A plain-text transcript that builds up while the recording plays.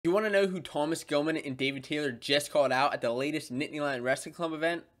you want to know who Thomas Gilman and David Taylor just called out at the latest Nittany Lion Wrestling Club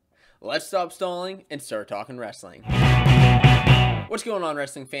event? Let's stop stalling and start talking wrestling. What's going on,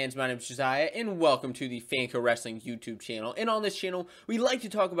 wrestling fans? My name is Josiah, and welcome to the Fanco Wrestling YouTube channel. And on this channel, we like to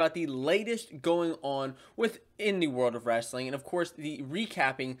talk about the latest going on within the world of wrestling, and of course, the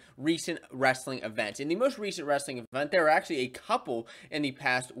recapping recent wrestling events. In the most recent wrestling event, there were actually a couple in the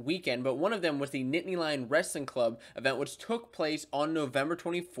past weekend, but one of them was the Nittany Lion Wrestling Club event, which took place on November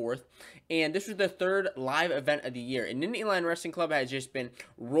 24th, and this was the third live event of the year. And Nittany Lion Wrestling Club has just been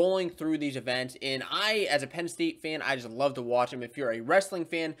rolling through these events, and I, as a Penn State fan, I just love to watch them. If you're a wrestling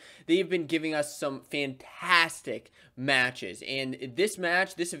fan, they've been giving us some fantastic matches, and this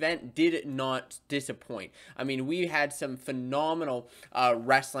event did not disappoint. I mean, we had some phenomenal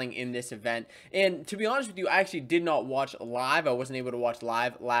wrestling in this event, and to be honest with you, I actually did not watch live. I wasn't able to watch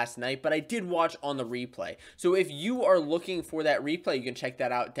live last night, but I did watch on the replay. So if you are looking for that replay, you can check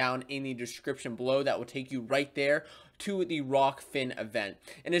that out down in the description below. That will take you right there to the Rock Finn event.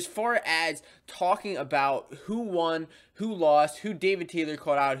 And as far as talking about who won, who lost, who David Taylor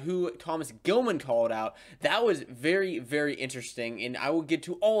called out, who Thomas Gilman called out, that was very, very interesting, and I will get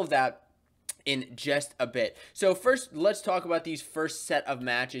to all of that in just a bit. So first, let's talk about these first set of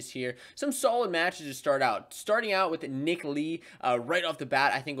matches here. Some solid matches to start out. Starting out with Nick Lee right off the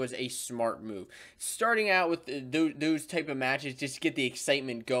bat, I think was a smart move. Starting out with those type of matches, just get the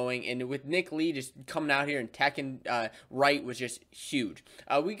excitement going, and with Nick Lee just coming out here and tacking right was just huge.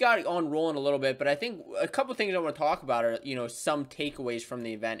 We got on rolling a little bit, but I think a couple things I want to talk about are, you know, some takeaways from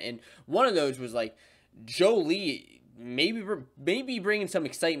the event, and one of those was like Joe Lee maybe bringing some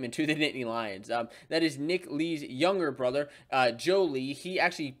excitement to the Nittany Lions. That is Nick Lee's younger brother, Joe Lee. He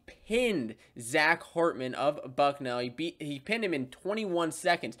actually pinned Zach Hartman of Bucknell. He pinned him in 21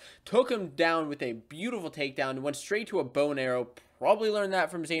 seconds, took him down with a beautiful takedown, and went straight to a bow and arrow. Probably learned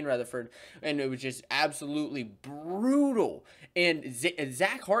that from Zane Rutherford, and it was just absolutely brutal. And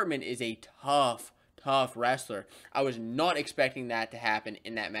Zach Hartman is a tough wrestler. I was not expecting that to happen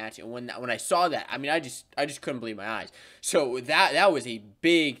in that match, and when I saw that, I mean, I just couldn't believe my eyes. So that was a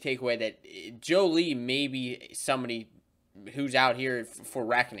big takeaway, that Joe Lee may be somebody who's out here for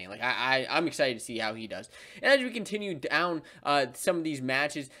reckoning. Like, I'm excited to see how he does. And as we continue down some of these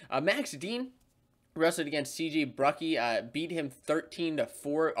matches, Max Dean wrestled against CJ Brucky, beat him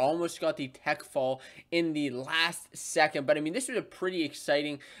 13-4, almost got the tech fall in the last second. But I mean, this was a pretty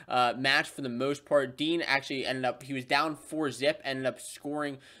exciting match for the most part. Dean actually he was down 4-zip, ended up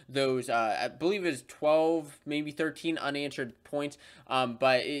scoring those, I believe it was 12, maybe 13 unanswered points.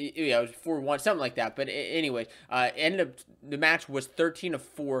 But it was 4-1, something like that. But anyways, the match was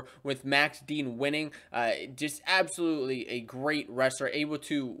 13-4 with Max Dean winning. Just absolutely a great wrestler, able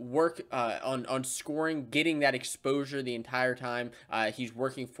to work on scoring, getting that exposure the entire time he's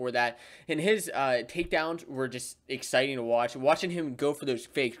working for that. And his takedowns were just exciting to watch. Watching him go for those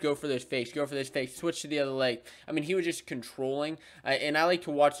fakes, switch to the other leg. I mean, he was just controlling. And I like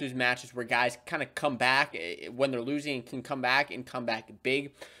to watch those matches where guys kind of come back when they're losing and can come back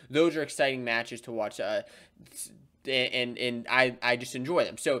big. Those are exciting matches to watch. And I just enjoy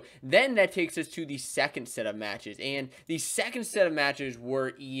them. So then that takes us to the second set of matches, and the second set of matches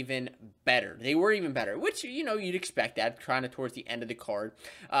were even better. They were even better, which, you know, you'd expect that kind of towards the end of the card.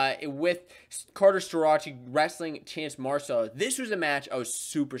 With Carter Starachi wrestling Chance Marcel, this was a match I was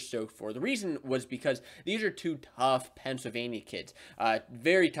super stoked for. The reason was because these are two tough Pennsylvania kids,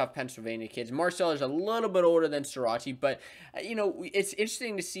 very tough Pennsylvania kids. Marcel is a little bit older than Starachi, but you know, it's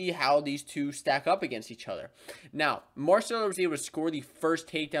interesting to see how these two stack up against each other. Now, Marcel was able to score the first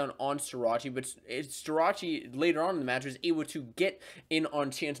takedown on Starachi, but Starachi later on in the match was able to get in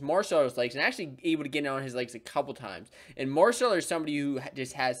on Chance Marcel's legs, and actually able to get in on his legs a couple times. And Marcel is somebody who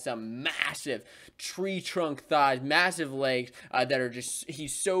just has some massive tree trunk thighs, massive legs that are just,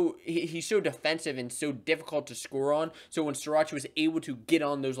 he's so defensive and so difficult to score on. So when Starachi was able to get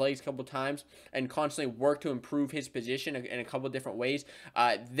on those legs a couple times and constantly work to improve his position in a couple different ways,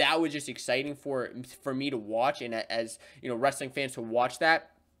 that was just exciting for me to watch, and as you know, wrestling fans to watch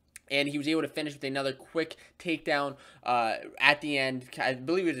that. And he was able to finish with another quick takedown at the end. I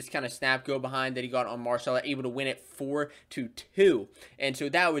believe it was just kind of snap go behind that he got on Marcel, able to win it 4-2. And so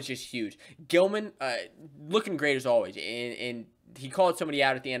that was just huge. Gilman looking great as always, and he called somebody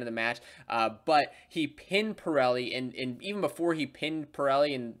out at the end of the match, but he pinned Pirelli, and even before he pinned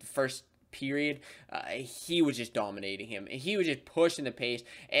Pirelli in the first period, he was just dominating him. He was just pushing the pace,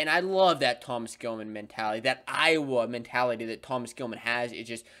 and I love that Thomas Gilman mentality, that Iowa mentality that Thomas Gilman has. Is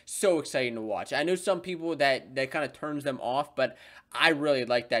just so exciting to watch. I know some people that kind of turns them off, but I really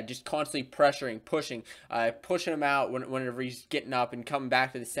like that, just constantly pressuring, pushing him out whenever he's getting up and coming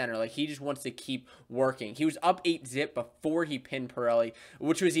back to the center. Like, he just wants to keep working. He was up 8-zip before he pinned Pirelli,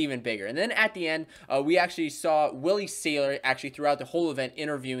 which was even bigger. And then at the end, we actually saw Willie Saylor actually throughout the whole event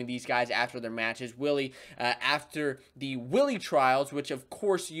interviewing these guys after their matches. Willie, after the Willie trials, which of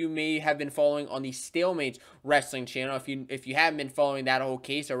course you may have been following on the Stalemates Wrestling channel. If you haven't been following that whole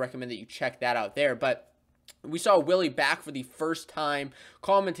case, I recommend that you check that out there. But we saw Willie back for the first time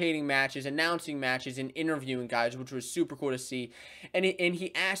commentating matches, announcing matches, and interviewing guys, which was super cool to see. And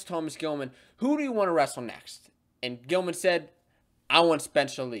he asked Thomas Gilman, who do you want to wrestle next? And Gilman said, I want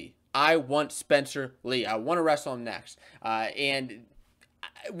Spencer Lee. I want Spencer Lee. I want to wrestle him next. And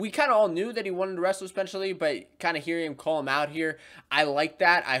we kind of all knew that he wanted to wrestle Spencer Lee, but kind of hearing him call him out here, I like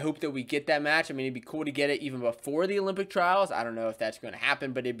that. I hope that we get that match. I mean, it'd be cool to get it even before the Olympic trials. I don't know if that's going to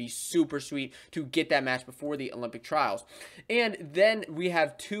happen, but it'd be super sweet to get that match before the Olympic trials. And then we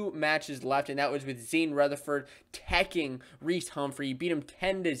have 2 matches left, and that was with Zane Rutherford teching Reese Humphrey. He beat him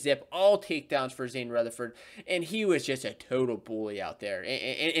 10-zip, all takedowns for Zane Rutherford, and he was just a total bully out there, and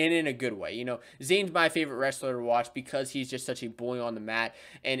in a good way. You know, Zane's my favorite wrestler to watch because he's just such a bully on the mat,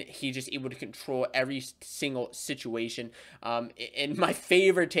 and he's just able to control every single situation. And my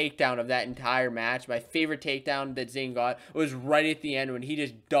favorite takedown of that entire match, my favorite takedown that Zane got, was right at the end when he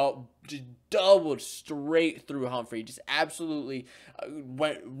just doubled straight through Humphrey. Just absolutely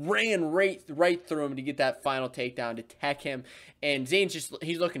ran right through him to get that final takedown to tech him. And Zane's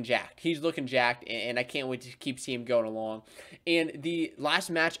he's looking jacked. He's looking jacked, and I can't wait to keep seeing him going along. And the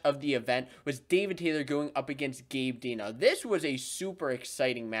last match of the event was David Taylor going up against Gabe Dean. Now, this was a super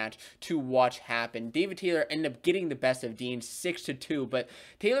exciting match to watch happen. David Taylor ended up getting the best of Dean, 6-2, but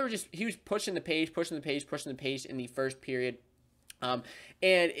Taylor he was pushing the pace in the first period.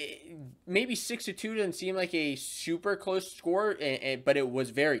 And maybe 6-2 doesn't seem like a super close score, but it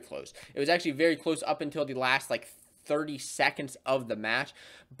was very close. It was actually very close up until the last like 30 seconds of the match,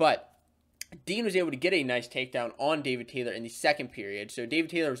 but Dean was able to get a nice takedown on David Taylor in the second period. So David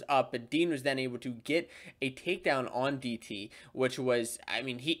Taylor was up, but Dean was then able to get a takedown on DT, which was, I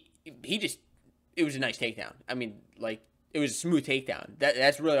mean, it was a nice takedown. I mean, like, it was a smooth takedown.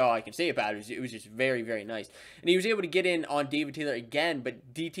 That's really all I can say about it. It was just very, very nice. And he was able to get in on David Taylor again,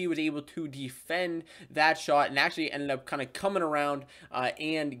 but DT was able to defend that shot and actually ended up kind of coming around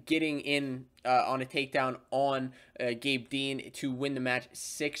and getting in on a takedown on Gabe Dean to win the match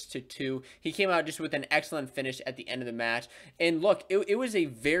 6-2. He came out just with an excellent finish at the end of the match. And look, it was a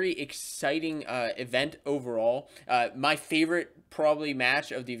very exciting event overall. My favorite probably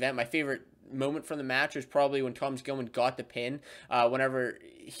match of the event, my favorite moment from the match was probably when Thomas Gilman got the pin. Whenever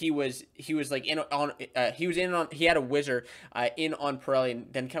he was like he had a whizzer in on Pirelli and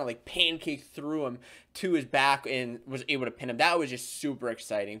then kind of like pancaked through him to his back and was able to pin him. That was just super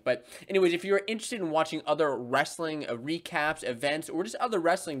exciting. But anyways, if you're interested in watching other wrestling recaps, events, or just other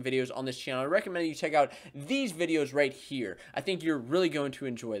wrestling videos on this channel, I recommend you check out these videos right here. I think you're really going to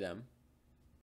enjoy them.